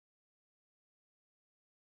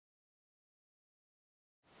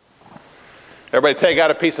Everybody take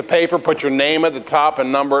out a piece of paper, put your name at the top,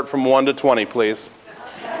 and number it from 1 to 20, please.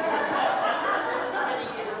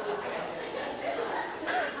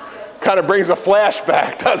 Kind of brings a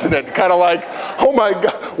flashback, doesn't it? Kind of like, oh my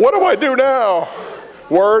God, what do I do now?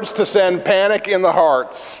 Words to send panic in the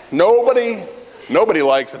hearts. Nobody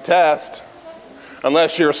likes a test.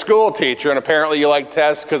 Unless you're a school teacher, and apparently you like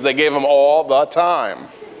tests because they gave them all the time.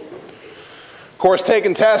 Of course,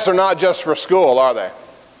 taking tests are not just for school, are they?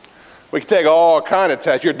 We can take all kind of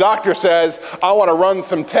tests. Your doctor says, I want to run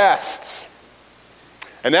some tests.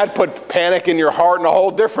 And that put panic in your heart in a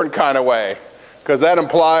whole different kind of way, because that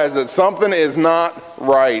implies that something is not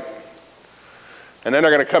right. And then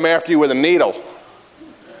they're going to come after you with a needle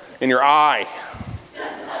in your eye.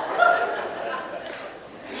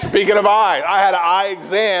 Speaking of eyes, I had an eye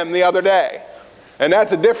exam the other day, and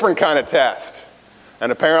that's a different kind of test.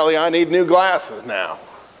 And apparently I need new glasses now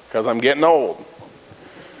because I'm getting old.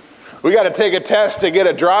 We got to take a test to get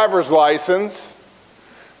a driver's license.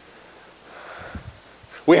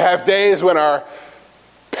 We have days when our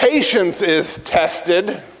patience is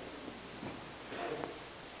tested.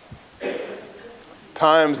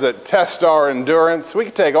 Times that test our endurance. We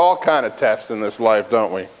can take all kind of tests in this life,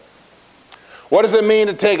 don't we? What does it mean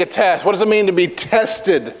to take a test? What does it mean to be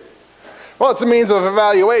tested? Well, it's a means of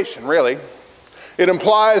evaluation, really. It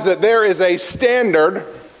implies that there is a standard,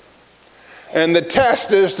 and the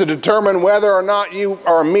test is to determine whether or not you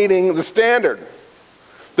are meeting the standard.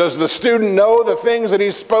 Does the student know the things that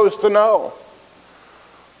he's supposed to know?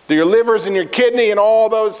 Do your livers and your kidney and all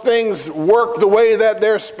those things work the way that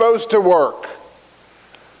they're supposed to work?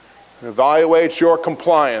 Evaluate your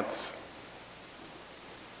compliance.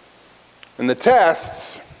 And the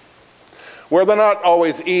tests, well, they're not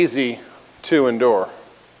always easy to endure.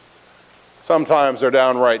 Sometimes they're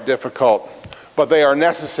downright difficult, but they are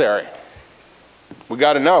necessary. We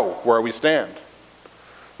got to know where we stand.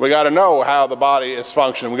 We got to know how the body is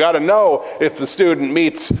functioning. We got to know if the student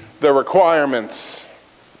meets the requirements.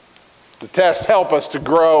 The tests help us to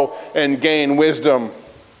grow and gain wisdom.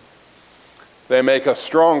 They make us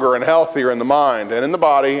stronger and healthier in the mind and in the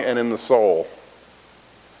body and in the soul.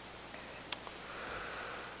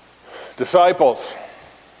 Disciples,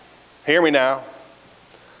 hear me now.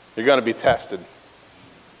 You're going to be tested.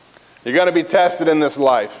 You're going to be tested in this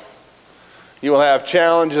life. You will have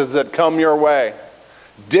challenges that come your way,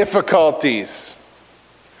 difficulties.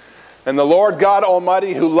 And the Lord God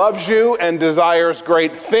Almighty, who loves you and desires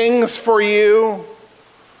great things for you,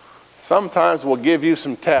 sometimes will give you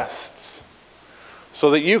some tests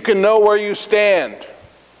so that you can know where you stand,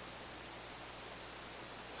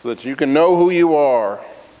 so that you can know who you are.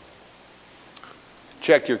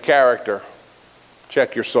 Check your character.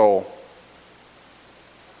 Check your soul.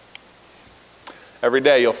 Every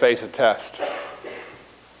day you'll face a test.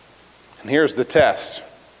 And here's the test.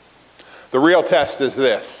 The real test is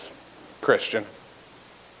this, Christian.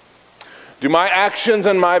 Do my actions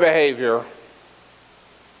and my behavior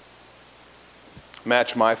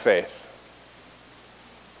match my faith?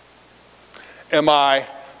 Am I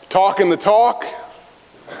talking the talk,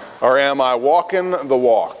 or am I walking the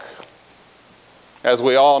walk? As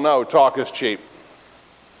we all know, talk is cheap.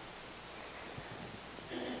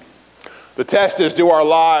 The test is, do our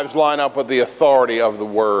lives line up with the authority of the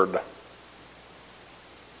Word?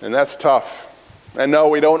 And that's tough. And no,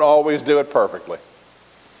 we don't always do it perfectly.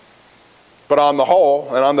 But on the whole,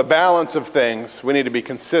 and on the balance of things, we need to be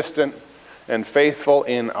consistent and faithful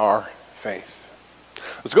in our faith.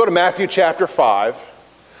 Let's go to Matthew chapter 5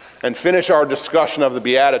 and finish our discussion of the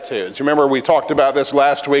Beatitudes. Remember, we talked about this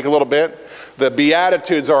last week a little bit. The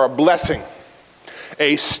Beatitudes are a blessing,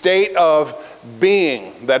 a state of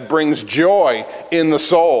being that brings joy in the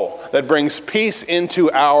soul, that brings peace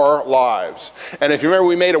into our lives. And if you remember,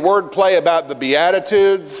 we made a word play about the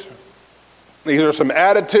Beatitudes. These are some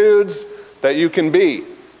attitudes that you can be.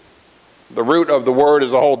 The root of the word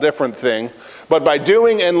is a whole different thing. But by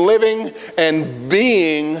doing and living and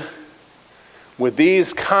being with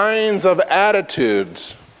these kinds of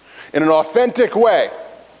attitudes in an authentic way,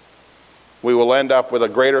 we will end up with a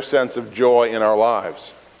greater sense of joy in our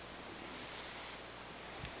lives.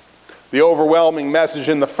 The overwhelming message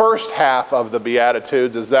in the first half of the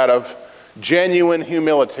Beatitudes is that of genuine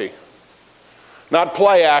humility. Not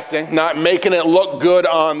play acting, not making it look good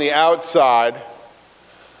on the outside,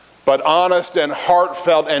 but honest and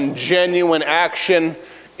heartfelt and genuine action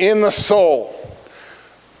in the soul.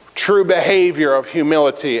 True behavior of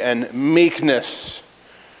humility and meekness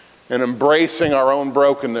and embracing our own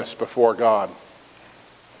brokenness before God.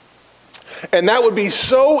 And that would be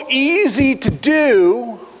so easy to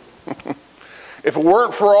do if it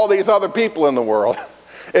weren't for all these other people in the world.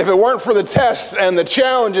 If it weren't for the tests and the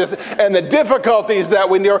challenges and the difficulties that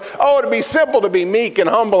we endure, it'd be simple to be meek and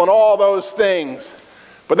humble and all those things.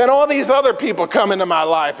 But then all these other people come into my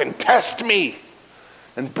life and test me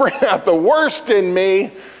and bring out the worst in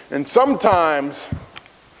me. And sometimes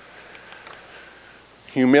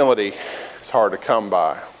humility is hard to come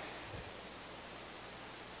by.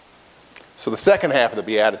 So the second half of the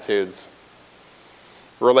Beatitudes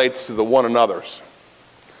relates to the one another's.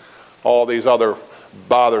 All these other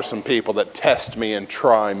bothersome people that test me and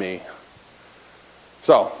try me.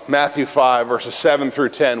 So, Matthew 5, verses 7 through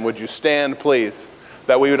 10. Would you stand, please,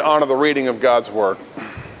 that we would honor the reading of God's Word.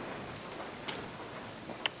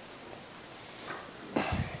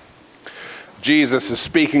 Jesus is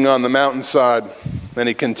speaking on the mountainside, and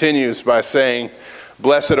he continues by saying,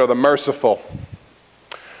 "Blessed are the merciful,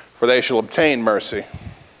 for they shall obtain mercy.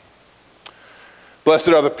 Blessed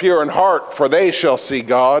are the pure in heart, for they shall see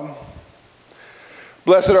God.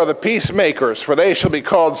 Blessed are the peacemakers, for they shall be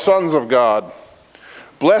called sons of God.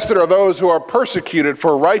 Blessed are those who are persecuted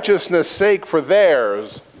for righteousness' sake, for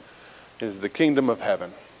theirs is the kingdom of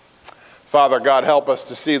heaven." Father God, help us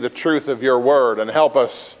to see the truth of your word, and help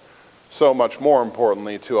us, so much more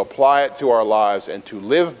importantly, to apply it to our lives and to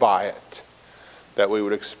live by it, that we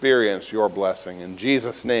would experience your blessing. In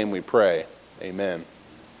Jesus' name we pray. Amen.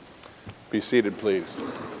 Be seated, please.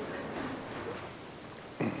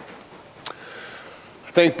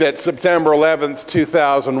 I think that September 11th,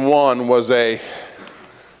 2001 was a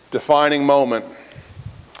defining moment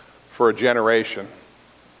for a generation.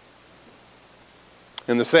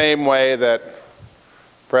 In the same way that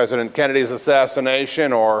President Kennedy's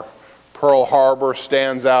assassination or Pearl Harbor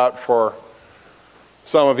stands out for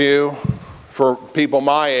some of you, for people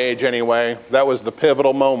my age anyway, that was the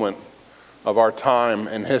pivotal moment of our time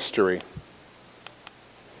in history.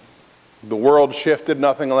 The world shifted,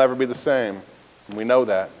 nothing will ever be the same, and we know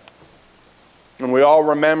that. And we all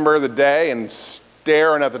remember the day and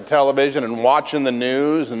staring at the television and watching the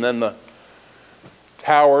news, and then the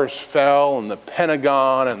towers fell and the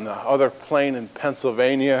Pentagon and the other plane in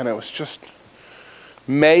Pennsylvania, and it was just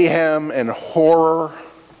mayhem and horror,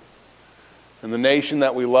 and the nation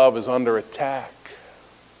that we love is under attack.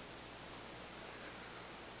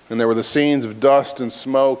 And there were the scenes of dust and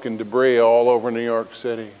smoke and debris all over New York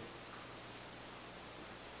City.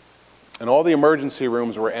 And all the emergency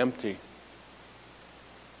rooms were empty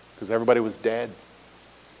because everybody was dead.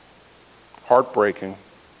 Heartbreaking.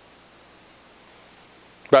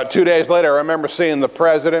 About 2 days later, I remember seeing the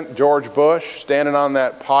president, George Bush, standing on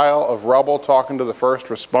that pile of rubble talking to the first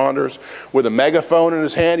responders with a megaphone in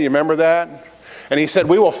his hand. You remember that? And he said,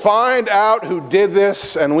 "We will find out who did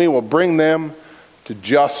this and we will bring them to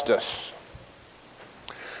justice."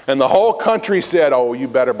 And the whole country said, "Oh, you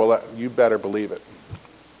better believe it."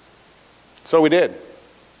 So we did.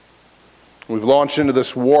 We've launched into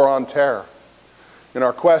this war on terror in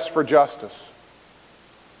our quest for justice.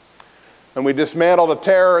 And we dismantled a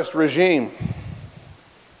terrorist regime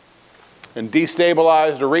and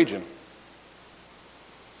destabilized a region.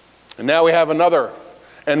 And now we have another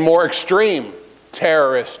and more extreme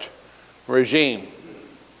terrorist regime.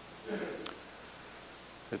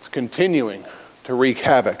 It's continuing to wreak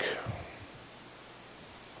havoc.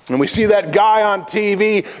 And we see that guy on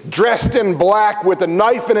TV dressed in black with a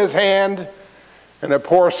knife in his hand and a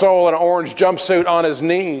poor soul in an orange jumpsuit on his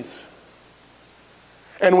knees.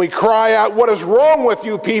 And we cry out, "What is wrong with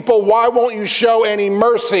you people? Why won't you show any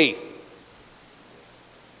mercy?"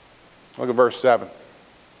 Look at verse 7.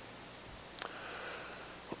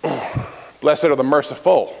 Blessed are the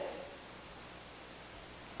merciful,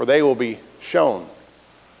 for they will be shown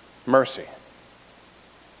mercy.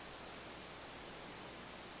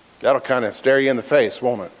 That'll kind of stare you in the face,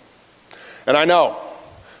 won't it? And I know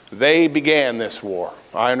they began this war.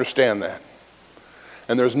 I understand that.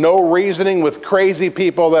 And there's no reasoning with crazy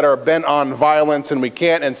people that are bent on violence, and we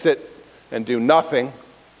can't sit and do nothing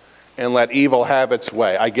and let evil have its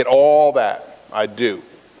way. I get all that. I do.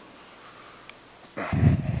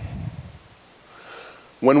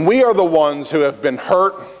 When we are the ones who have been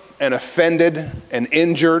hurt and offended and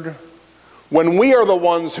injured, when we are the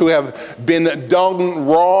ones who have been done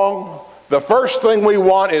wrong, the first thing we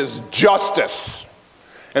want is justice.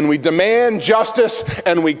 And we demand justice,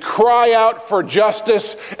 and we cry out for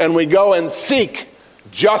justice, and we go and seek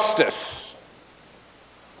justice.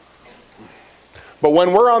 But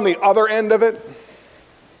when we're on the other end of it,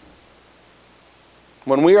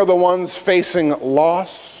 when we are the ones facing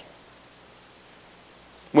loss,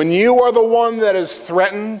 when you are the one that is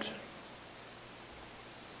threatened,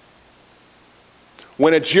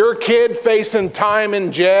 when it's your kid facing time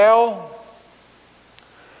in jail,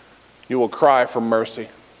 you will cry for mercy.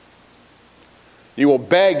 You will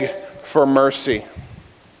beg for mercy.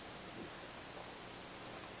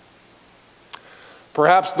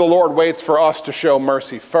 Perhaps the Lord waits for us to show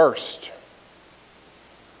mercy first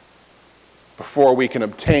before we can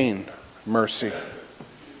obtain mercy.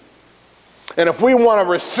 And if we want to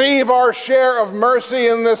receive our share of mercy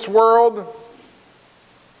in this world,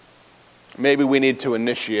 maybe we need to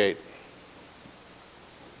initiate.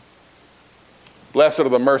 Blessed are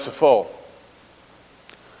the merciful,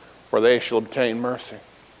 for they shall obtain mercy.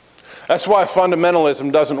 That's why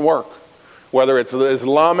fundamentalism doesn't work. Whether it's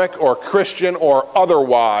Islamic or Christian or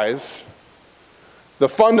otherwise, the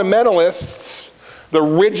fundamentalists, the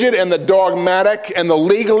rigid and the dogmatic and the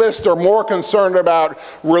legalist are more concerned about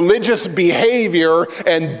religious behavior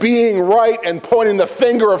and being right and pointing the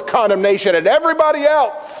finger of condemnation at everybody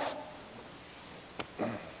else.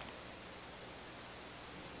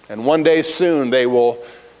 And one day soon they will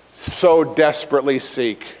so desperately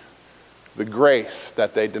seek the grace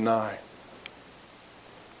that they deny.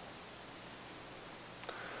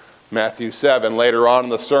 Matthew 7, later on in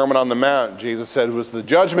the Sermon on the Mount, Jesus said, "Was the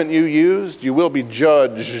judgment you used, you will be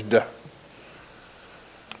judged."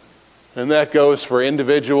 And that goes for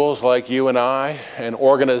individuals like you and I, and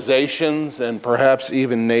organizations, and perhaps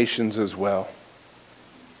even nations as well.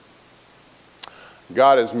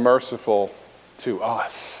 God is merciful to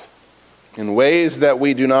us in ways that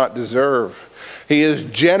we do not deserve. He is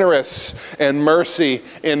generous in mercy,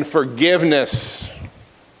 in forgiveness.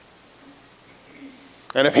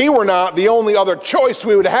 And if he were not, the only other choice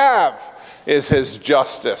we would have is his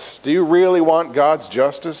justice. Do you really want God's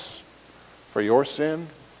justice for your sin?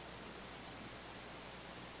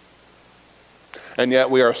 And yet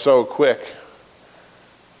we are so quick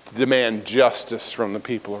to demand justice from the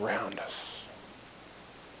people around us.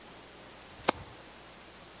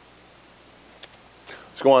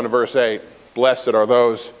 Let's go on to verse 8. Blessed are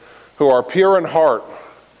those who are pure in heart,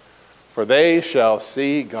 for they shall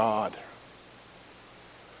see God.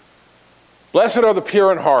 Blessed are the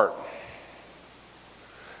pure in heart.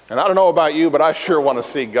 And I don't know about you, but I sure want to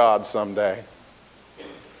see God someday.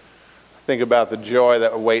 Think about the joy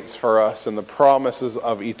that awaits for us and the promises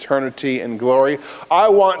of eternity and glory. I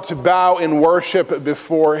want to bow in worship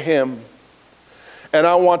before him. And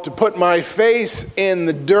I want to put my face in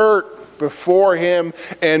the dirt before him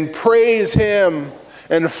and praise him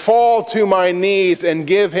and fall to my knees and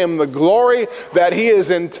give him the glory that he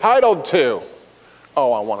is entitled to.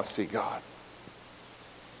 Oh, I want to see God.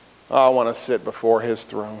 I want to sit before his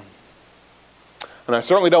throne. And I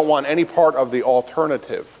certainly don't want any part of the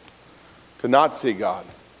alternative to not see God,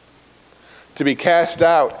 to be cast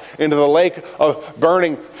out into the lake of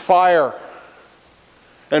burning fire,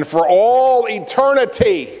 and for all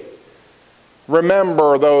eternity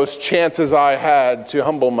remember those chances I had to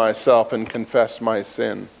humble myself and confess my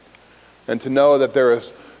sin, and to know that there is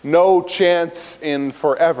no chance in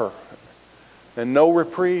forever and no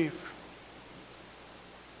reprieve.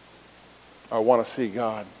 I want to see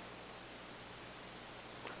God.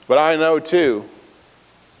 But I know too,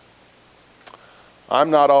 I'm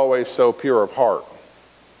not always so pure of heart.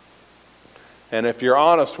 And if you're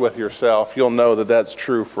honest with yourself, you'll know that that's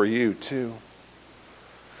true for you too.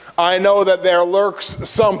 I know that there lurks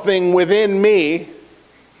something within me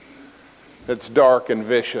that's dark and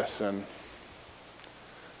vicious and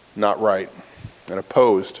not right and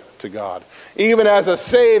opposed to God. Even as a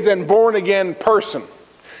saved and born again person,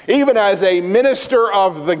 even as a minister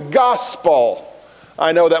of the gospel,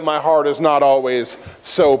 I know that my heart is not always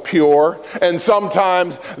so pure. And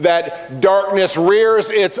sometimes that darkness rears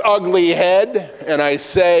its ugly head, and I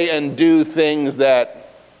say and do things that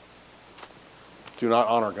do not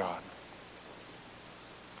honor God.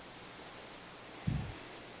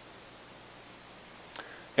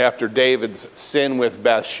 After David's sin with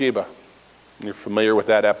Bathsheba, you're familiar with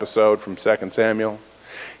that episode from 2 Samuel,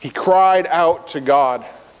 he cried out to God,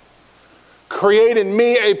 "Create in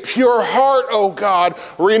me a pure heart, O God.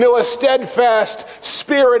 Renew a steadfast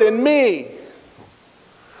spirit in me.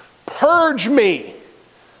 Purge me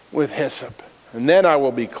with hyssop, and then I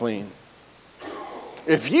will be clean.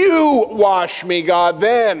 If you wash me, God,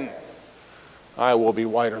 then I will be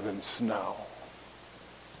whiter than snow."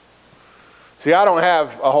 See, I don't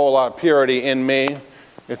have a whole lot of purity in me.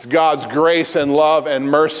 It's God's grace and love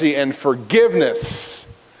and mercy and forgiveness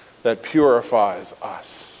that purifies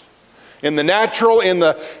us. In the natural, in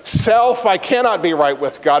the self, I cannot be right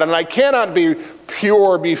with God, and I cannot be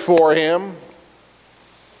pure before him.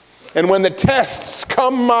 And when the tests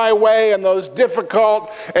come my way and those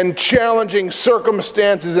difficult and challenging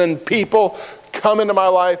circumstances and people come into my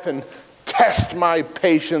life and test my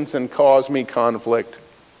patience and cause me conflict,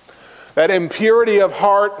 that impurity of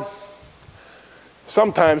heart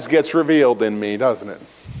sometimes gets revealed in me, doesn't it?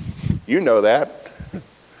 You know that.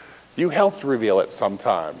 You helped reveal it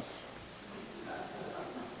sometimes.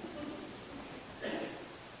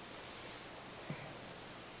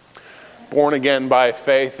 Born again by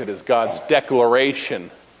faith, it is God's declaration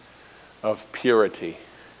of purity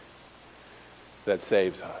that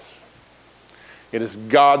saves us. It is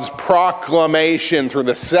God's proclamation through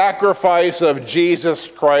the sacrifice of Jesus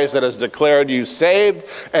Christ that has declared you saved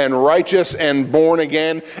and righteous and born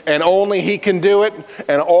again, and only He can do it,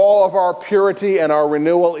 and all of our purity and our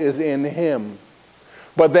renewal is in Him.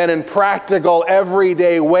 But then in practical,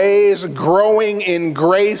 everyday ways, growing in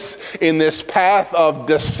grace in this path of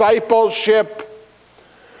discipleship,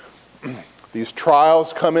 these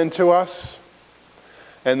trials come into us,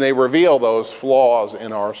 and they reveal those flaws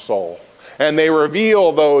in our soul. And they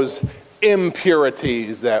reveal those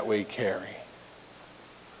impurities that we carry.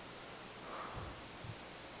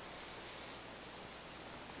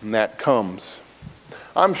 And that comes.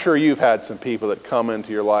 I'm sure you've had some people that come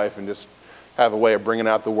into your life and just have a way of bringing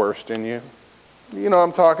out the worst in you. You know what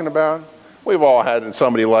I'm talking about? We've all had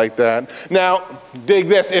somebody like that. Now, dig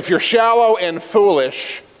this. If you're shallow and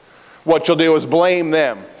foolish, what you'll do is blame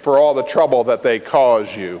them for all the trouble that they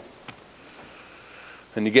cause you.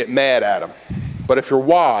 And you get mad at them. But if you're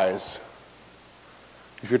wise,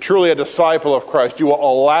 if you're truly a disciple of Christ, you will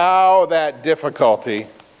allow that difficulty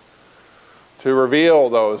to reveal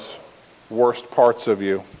those worst parts of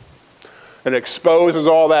you. It exposes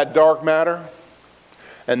all that dark matter,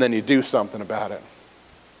 and then you do something about it.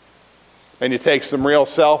 And you take some real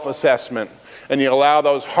self-assessment, and you allow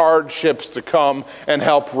those hardships to come and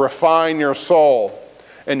help refine your soul,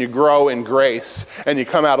 and you grow in grace, and you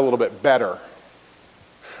come out a little bit better.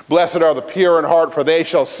 Blessed are the pure in heart, for they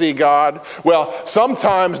shall see God. Well,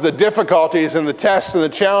 sometimes the difficulties and the tests and the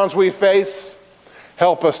challenge we face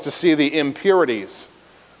help us to see the impurities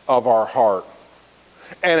of our heart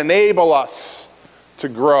and enable us to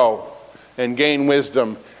grow and gain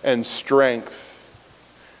wisdom and strength.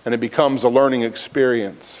 And it becomes a learning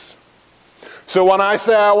experience. So when I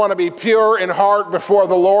say I want to be pure in heart before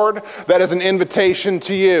the Lord, that is an invitation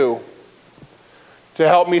to you to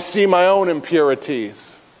help me see my own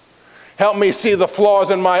impurities. Help me see the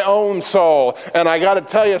flaws in my own soul. And I got to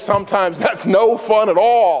tell you, sometimes that's no fun at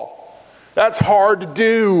all. That's hard to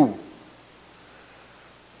do.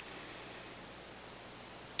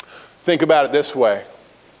 Think about it this way.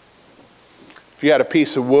 If you had a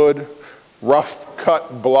piece of wood, rough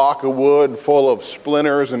cut block of wood full of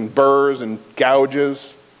splinters and burrs and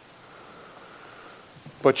gouges,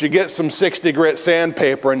 but you get some 60 grit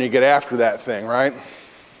sandpaper and you get after that thing, right?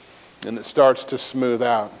 And it starts to smooth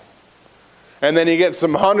out. And then you get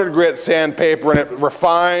some 100 grit sandpaper and it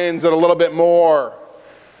refines it a little bit more.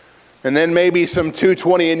 And then maybe some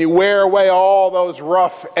 220, and you wear away all those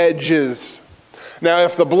rough edges. Now,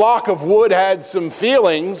 if the block of wood had some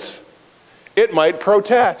feelings, it might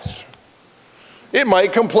protest. It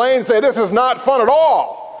might complain, say, this is not fun at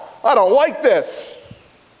all. I don't like this.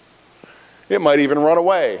 It might even run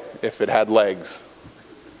away if it had legs.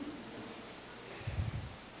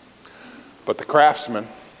 But the craftsman,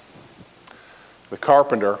 the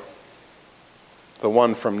carpenter, the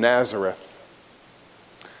one from Nazareth,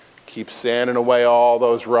 keeps sanding away all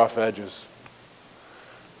those rough edges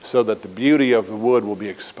so that the beauty of the wood will be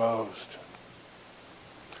exposed.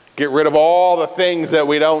 Get rid of all the things that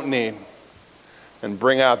we don't need and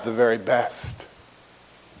bring out the very best.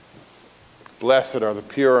 Blessed are the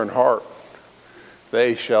pure in heart.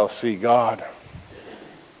 They shall see God.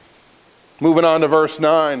 Moving on to verse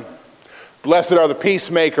 9. Blessed are the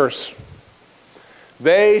peacemakers.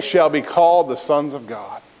 They shall be called the sons of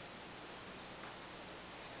God.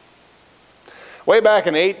 Way back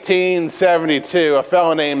in 1872, a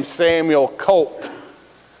fellow named Samuel Colt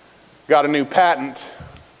got a new patent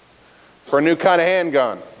for a new kind of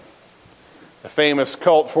handgun. The famous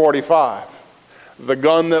Colt 45. The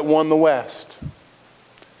gun that won the West.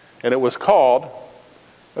 And it was called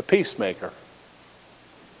a peacemaker.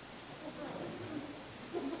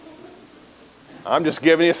 I'm just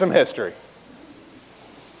giving you some history.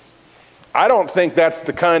 I don't think that's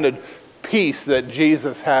the kind of peace that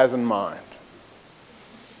Jesus has in mind.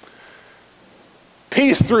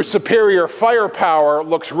 Peace through superior firepower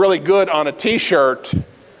looks really good on a t-shirt,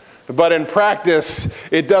 but in practice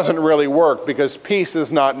it doesn't really work because peace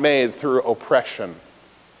is not made through oppression.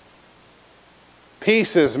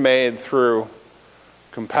 Peace is made through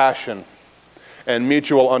compassion and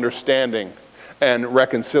mutual understanding and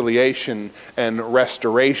reconciliation and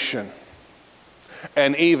restoration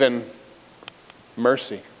and even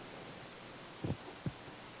mercy.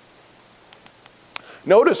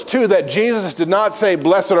 Notice, too, that Jesus did not say,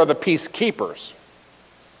 blessed are the peacekeepers.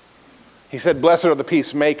 He said, blessed are the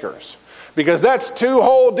peacemakers. Because that's two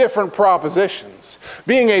whole different propositions.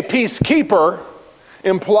 Being a peacekeeper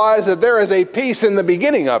implies that there is a peace in the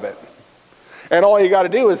beginning of it. And all you got to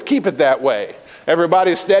do is keep it that way.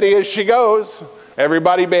 Everybody steady as she goes.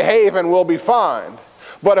 Everybody behave and we'll be fine.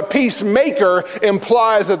 But a peacemaker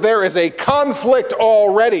implies that there is a conflict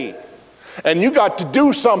already. And you got to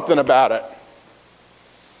do something about it.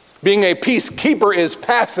 Being a peacekeeper is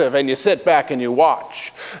passive and you sit back and you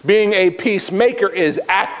watch. Being a peacemaker is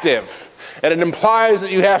active. And it implies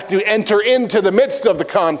that you have to enter into the midst of the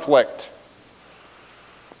conflict.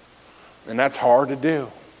 And that's hard to do.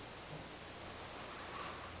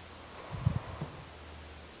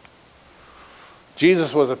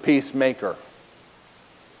 Jesus was a peacemaker,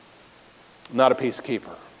 not a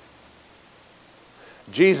peacekeeper.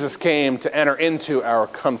 Jesus came to enter into our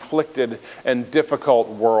conflicted and difficult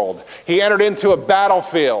world. He entered into a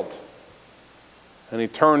battlefield, and he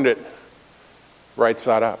turned it right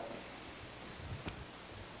side up.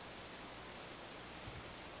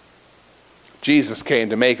 Jesus came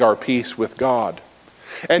to make our peace with God.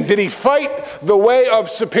 And did he fight the way of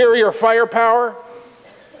superior firepower?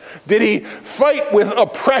 Did he fight with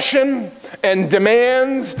oppression and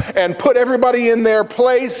demands and put everybody in their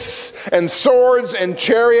place and swords and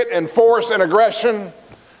chariot and force and aggression?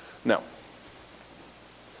 No.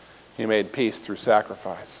 He made peace through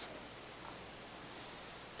sacrifice.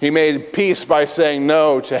 He made peace by saying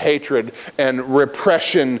no to hatred and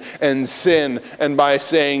repression and sin, and by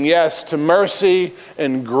saying yes to mercy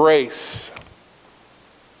and grace.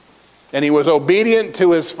 And he was obedient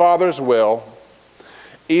to his Father's will,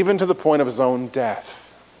 even to the point of his own death.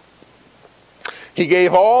 He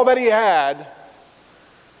gave all that he had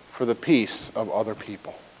for the peace of other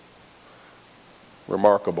people.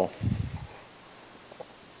 Remarkable.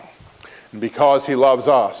 And because he loves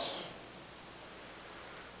us,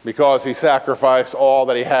 because he sacrificed all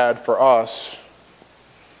that he had for us,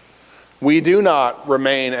 we do not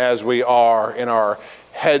remain as we are in our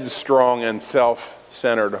headstrong and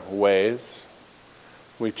self-centered ways.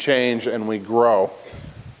 We change and we grow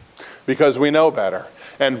because we know better.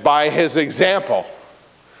 And by his example,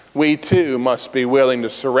 we too must be willing to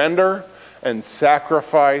surrender and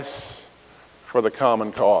sacrifice for the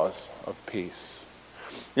common cause of peace.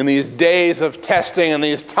 In these days of testing and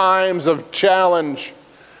these times of challenge,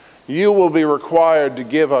 you will be required to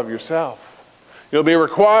give of yourself. You'll be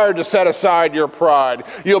required to set aside your pride.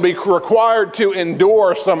 You'll be required to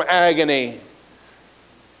endure some agony.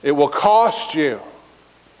 It will cost you.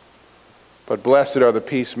 But blessed are the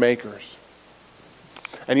peacemakers.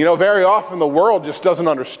 And you know, very often the world just doesn't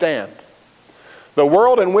understand. The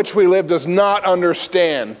world in which we live does not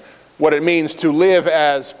understand what it means to live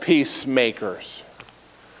as peacemakers.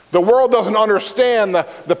 The world doesn't understand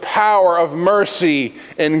the power of mercy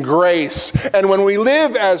and grace. And when we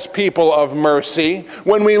live as people of mercy,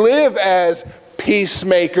 when we live as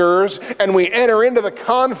peacemakers, and we enter into the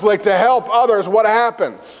conflict to help others, what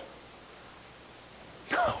happens?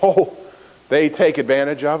 Oh, they take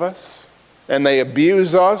advantage of us, and they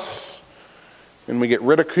abuse us, and we get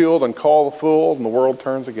ridiculed and called a fool, and the world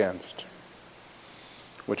turns against.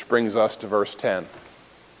 Which brings us to verse 10.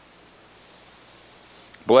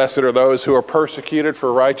 Blessed are those who are persecuted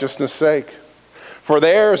for righteousness' sake, for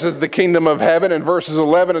theirs is the kingdom of heaven. And verses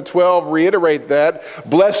 11 and 12 reiterate that.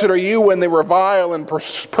 Blessed are you when they revile and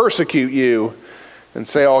persecute you and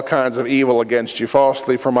say all kinds of evil against you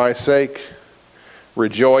falsely for my sake.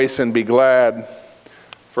 Rejoice and be glad,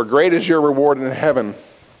 for great is your reward in heaven.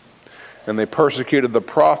 And they persecuted the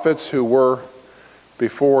prophets who were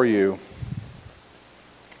before you.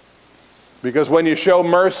 Because when you show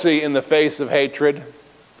mercy in the face of hatred,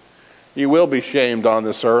 you will be shamed on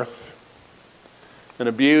this earth and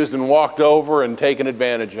abused and walked over and taken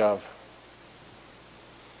advantage of.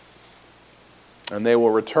 And they will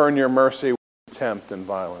return your mercy with contempt and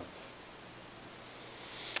violence.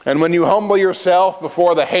 And when you humble yourself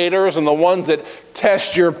before the haters and the ones that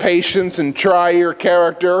test your patience and try your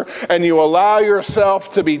character, and you allow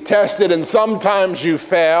yourself to be tested and sometimes you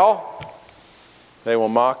fail, they will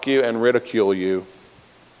mock you and ridicule you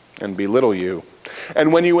and belittle you.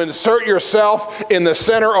 And when you insert yourself in the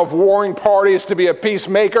center of warring parties to be a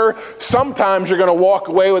peacemaker, sometimes you're going to walk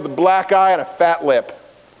away with a black eye and a fat lip.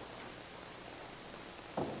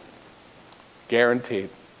 Guaranteed.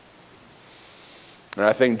 And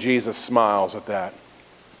I think Jesus smiles at that.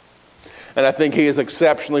 And I think he is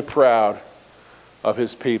exceptionally proud of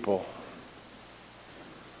his people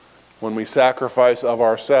when we sacrifice of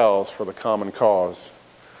ourselves for the common cause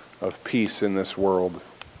of peace in this world.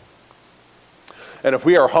 And if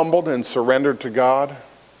we are humbled and surrendered to God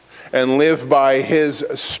and live by His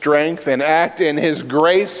strength and act in His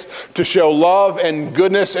grace to show love and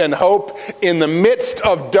goodness and hope in the midst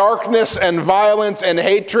of darkness and violence and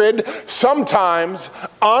hatred, sometimes,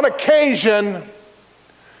 on occasion,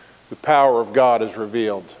 the power of God is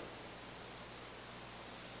revealed.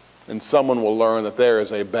 And someone will learn that there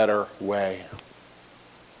is a better way.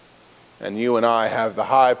 And you and I have the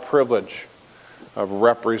high privilege of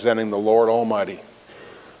representing the Lord Almighty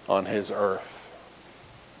on His earth.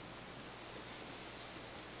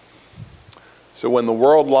 So when the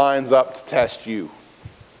world lines up to test you,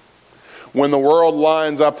 when the world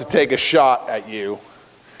lines up to take a shot at you,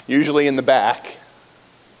 usually in the back,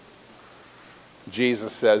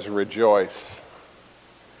 Jesus says, rejoice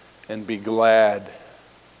and be glad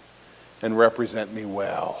and represent me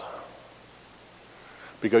well.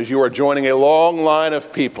 Because you are joining a long line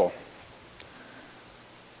of people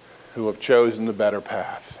who have chosen the better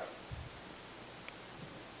path.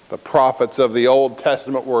 The prophets of the Old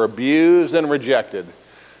Testament were abused and rejected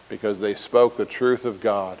because they spoke the truth of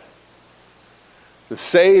God. The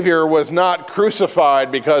Savior was not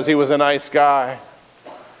crucified because He was a nice guy,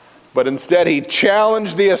 but instead He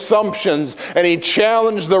challenged the assumptions, and He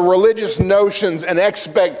challenged the religious notions and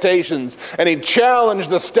expectations, and He challenged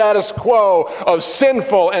the status quo of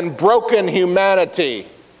sinful and broken humanity.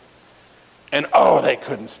 And oh, they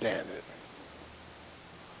couldn't stand it.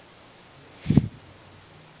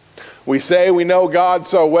 We say we know God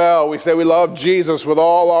so well. We say we love Jesus with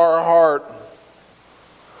all our heart.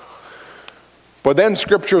 But then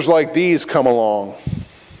scriptures like these come along.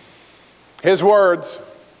 His words,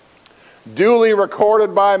 duly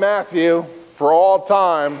recorded by Matthew for all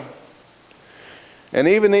time. And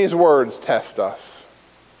even these words test us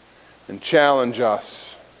and challenge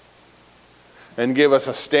us and give us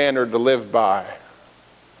a standard to live by.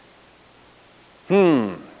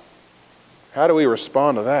 How do we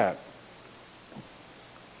respond to that?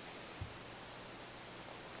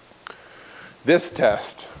 This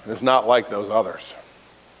test is not like those others.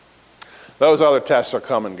 Those other tests are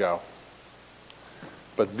come and go.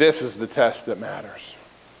 But this is the test that matters.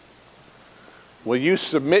 Will you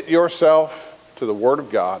submit yourself to the Word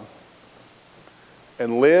of God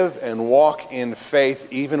and live and walk in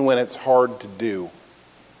faith even when it's hard to do?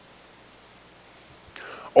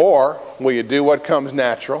 Or will you do what comes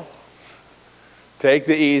natural, take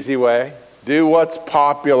the easy way, do what's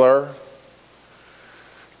popular,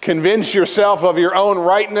 convince yourself of your own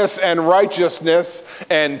rightness and righteousness,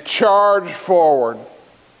 and charge forward?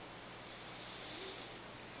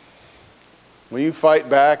 Will you fight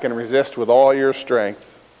back and resist with all your strength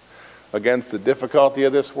against the difficulty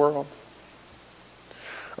of this world?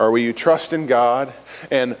 Or will you trust in God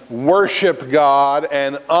and worship God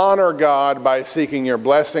and honor God by seeking your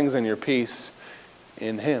blessings and your peace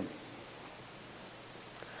in Him?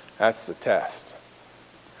 That's the test.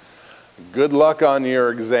 Good luck on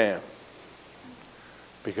your exam,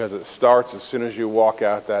 because it starts as soon as you walk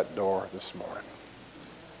out that door this morning.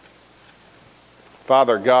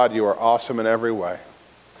 Father God, you are awesome in every way.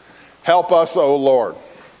 Help us, O Lord.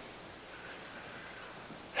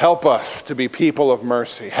 Help us to be people of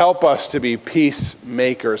mercy. Help us to be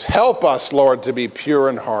peacemakers. Help us, Lord, to be pure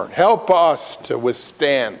in heart. Help us to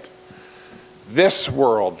withstand this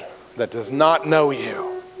world that does not know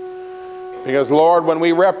you. Because, Lord, when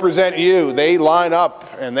we represent you, they line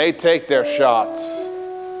up and they take their shots,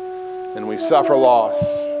 and we suffer loss.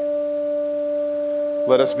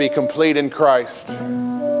 Let us be complete in Christ.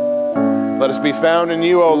 Let us be found in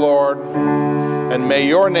you, O Lord, and may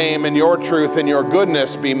your name and your truth and your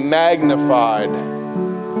goodness be magnified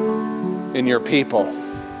in your people.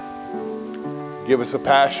 Give us a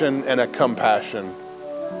passion and a compassion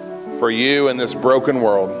for you in this broken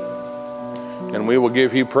world. And we will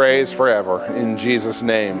give you praise forever. In Jesus'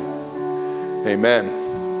 name, amen.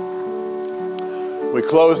 We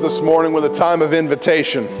close this morning with a time of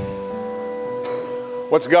invitation.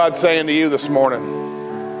 What's God saying to you this morning?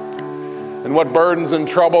 And what burdens and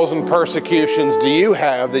troubles and persecutions do you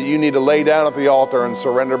have that you need to lay down at the altar and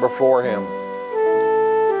surrender before Him?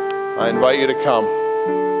 I invite you to come.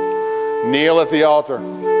 Kneel at the altar.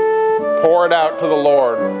 Pour it out to the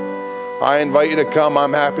Lord. I invite you to come.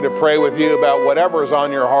 I'm happy to pray with you about whatever is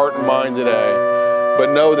on your heart and mind today.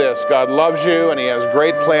 But know this, God loves you and He has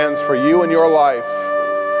great plans for you and your life.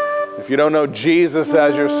 If you don't know Jesus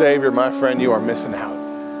as your Savior, my friend, you are missing out.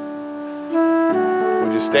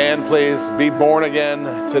 Would you stand, please? Be born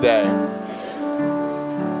again today.